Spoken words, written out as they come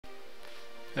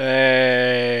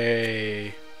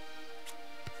Hey,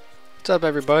 what's up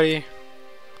everybody?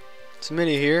 It's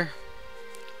Minnie here.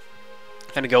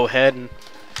 Gonna go ahead and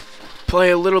play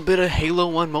a little bit of Halo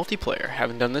 1 multiplayer.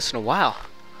 Haven't done this in a while.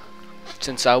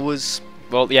 Since I was,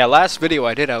 well, yeah, last video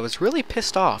I did, I was really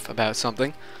pissed off about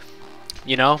something.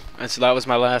 You know, and so that was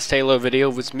my last Halo video,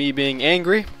 was me being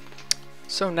angry.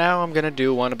 So now I'm gonna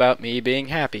do one about me being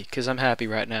happy, because I'm happy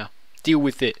right now. Deal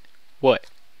with it. What?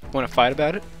 Wanna fight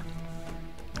about it?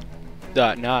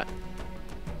 Not.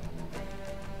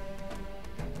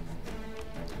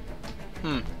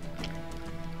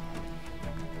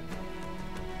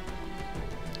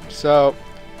 So,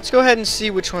 let's go ahead and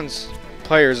see which ones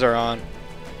players are on.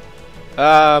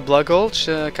 Blood Gulch,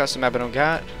 custom map I don't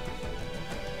got.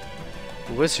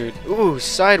 Wizard. Ooh,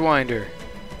 Sidewinder.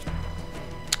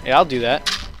 Yeah, I'll do that.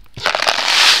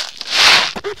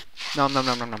 Nom nom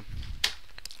nom nom nom.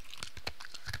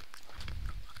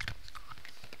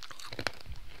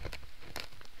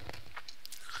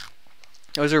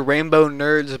 Those are rainbow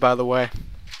nerds, by the way.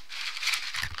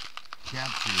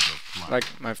 Capture the flag.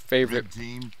 Like my favorite. Red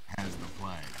team has the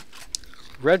flag.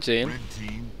 Red team. Red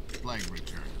team flag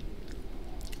return.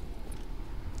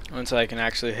 Once I can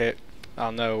actually hit,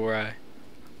 I'll know where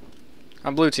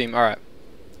I'm blue team. All right.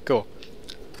 Cool.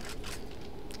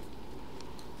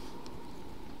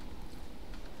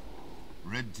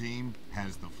 Red team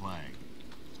has the flag.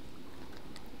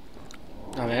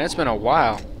 Oh man, it's been a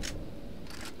while.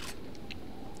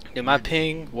 Did my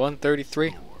ping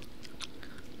 133?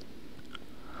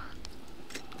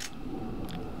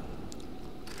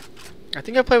 I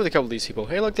think I played with a couple of these people.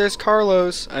 Hey, look, there's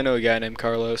Carlos. I know a guy named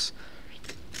Carlos.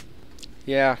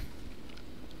 Yeah.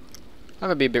 I'm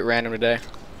gonna be a bit random today.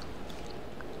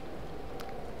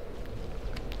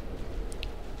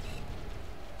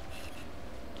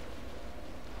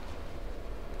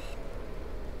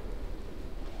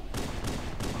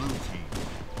 Blue team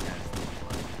has the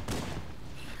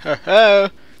flag. Ho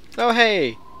oh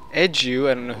hey, Edu.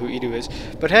 I don't know who Edu is,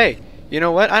 but hey, you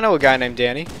know what? I know a guy named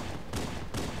Danny.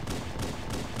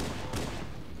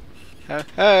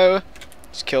 Ho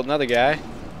just killed another guy.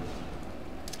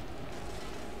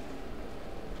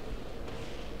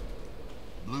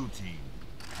 Blue team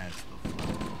has the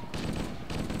flag.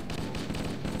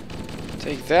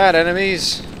 Take that,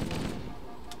 enemies.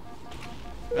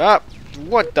 Ah,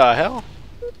 what the hell?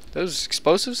 Those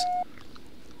explosives?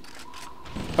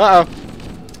 Uh-oh.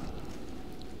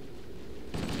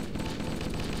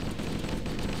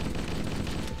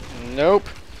 Nope.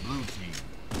 Blue team has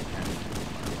the flag.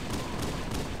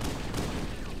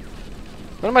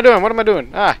 What am I doing? What am I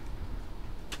doing? Ah.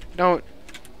 Don't.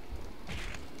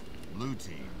 Blue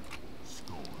team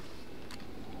score.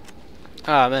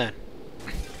 Ah, man.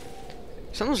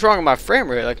 Something's wrong with my frame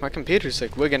rate. Like, my computer's,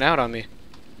 like, wigging out on me.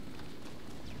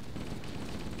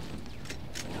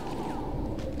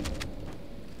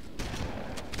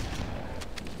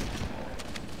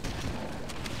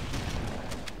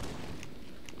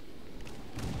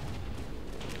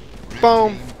 Red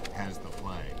Boom. team has the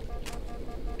flag.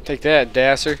 Take that,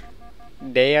 Dasser.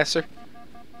 Dasser.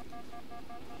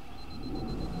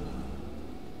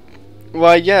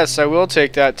 Why, yes, I will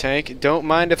take that tank. Don't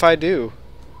mind if I do.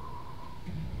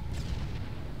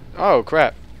 Oh,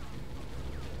 crap.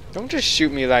 Don't just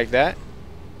shoot me like that.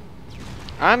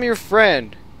 I'm your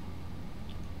friend.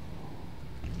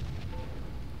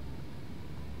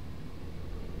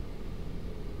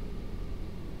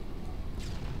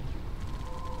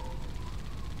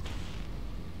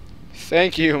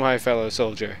 Thank you, my fellow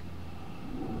soldier.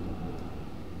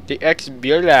 The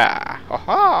Ex-Bula.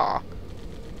 Haha.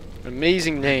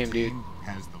 Amazing name, Red dude. team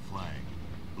has the flag.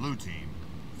 Blue team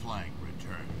flag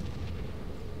return.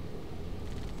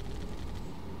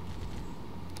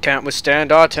 Can't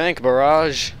withstand our tank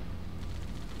barrage.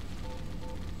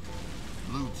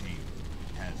 Blue team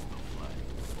has the flag.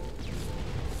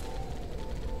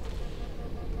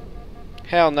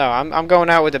 Hell no, I'm going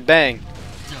out with a bang.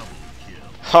 Double kill.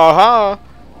 Ha ha.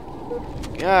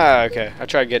 Ah, okay. I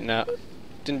tried getting out.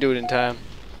 Didn't do it in time.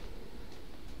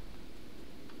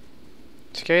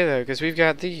 It's okay though, because we've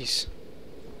got these.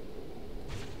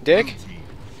 Dick, Blue team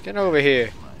get over here.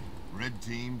 flag. Red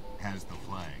team has the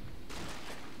flag.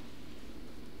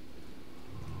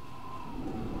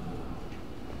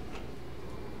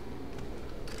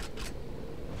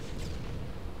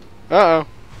 Uh-oh.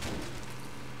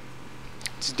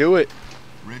 Let's do it.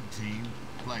 Red team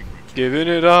flag return. Giving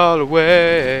it all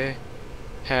away.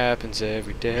 Happens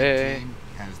every Red day. team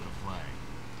has the flag.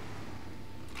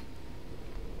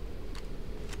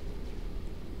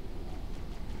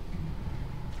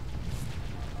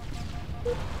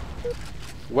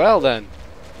 Well then.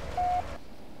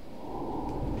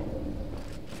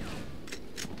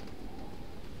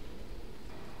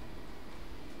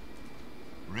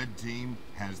 team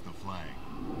has the flag.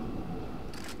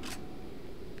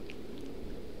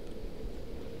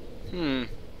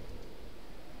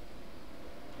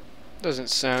 Doesn't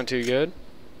sound too good.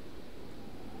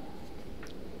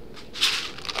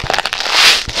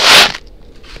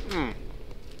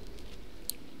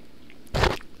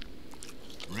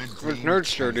 Red What team nerds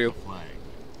sure has do. the flag.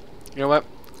 You know what?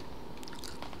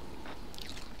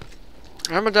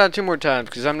 I'm gonna die 2 more times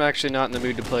because I'm actually not in the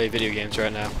mood to play video games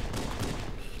right now.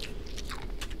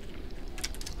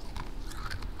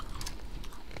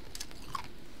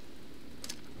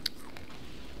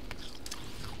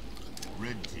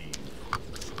 Red team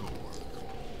score.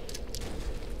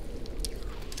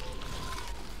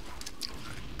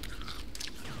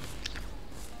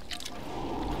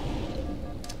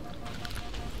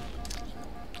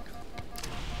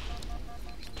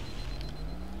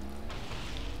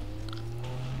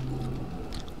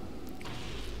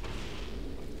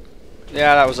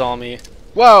 Yeah, that was all me.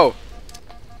 Whoa!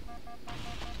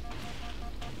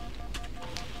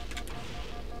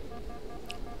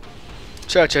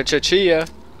 Cha-cha-cha-chia.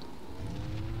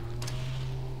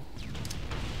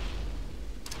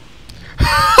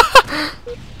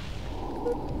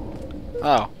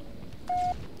 Oh.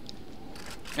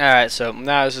 Alright, so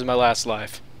now this is my last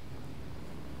life.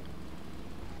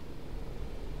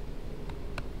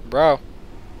 Bro.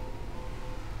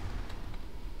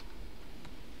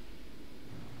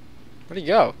 Where'd he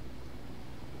go?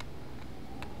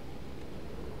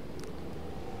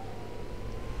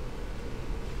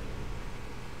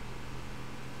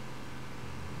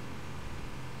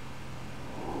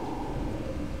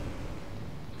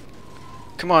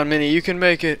 Come on, Minnie, you can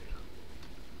make it.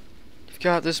 You've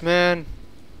got this, man.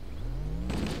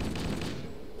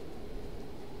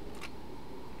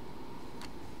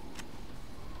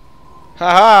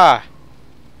 Haha!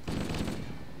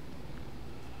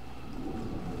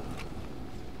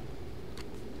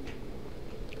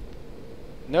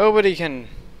 Nobody can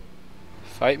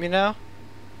fight me now?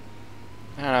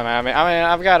 I don't know, man. I mean,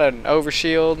 I've got an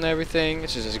overshield and everything.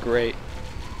 This is just great.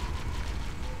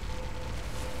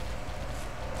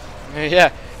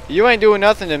 Yeah, you ain't doing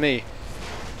nothing to me.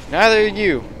 Neither are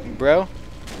you, bro.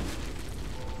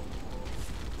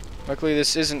 Luckily,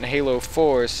 this isn't Halo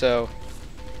 4, so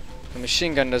the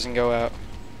machine gun doesn't go out.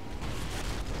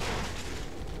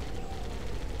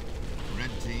 Red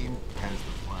team has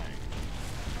the flag.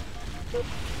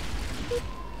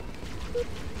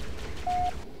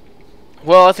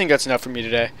 Well, I think that's enough for me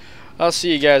today. I'll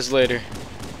see you guys later.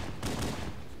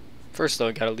 First, though,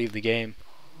 I gotta leave the game.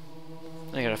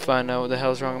 I gotta find out what the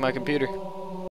hell's wrong with my computer.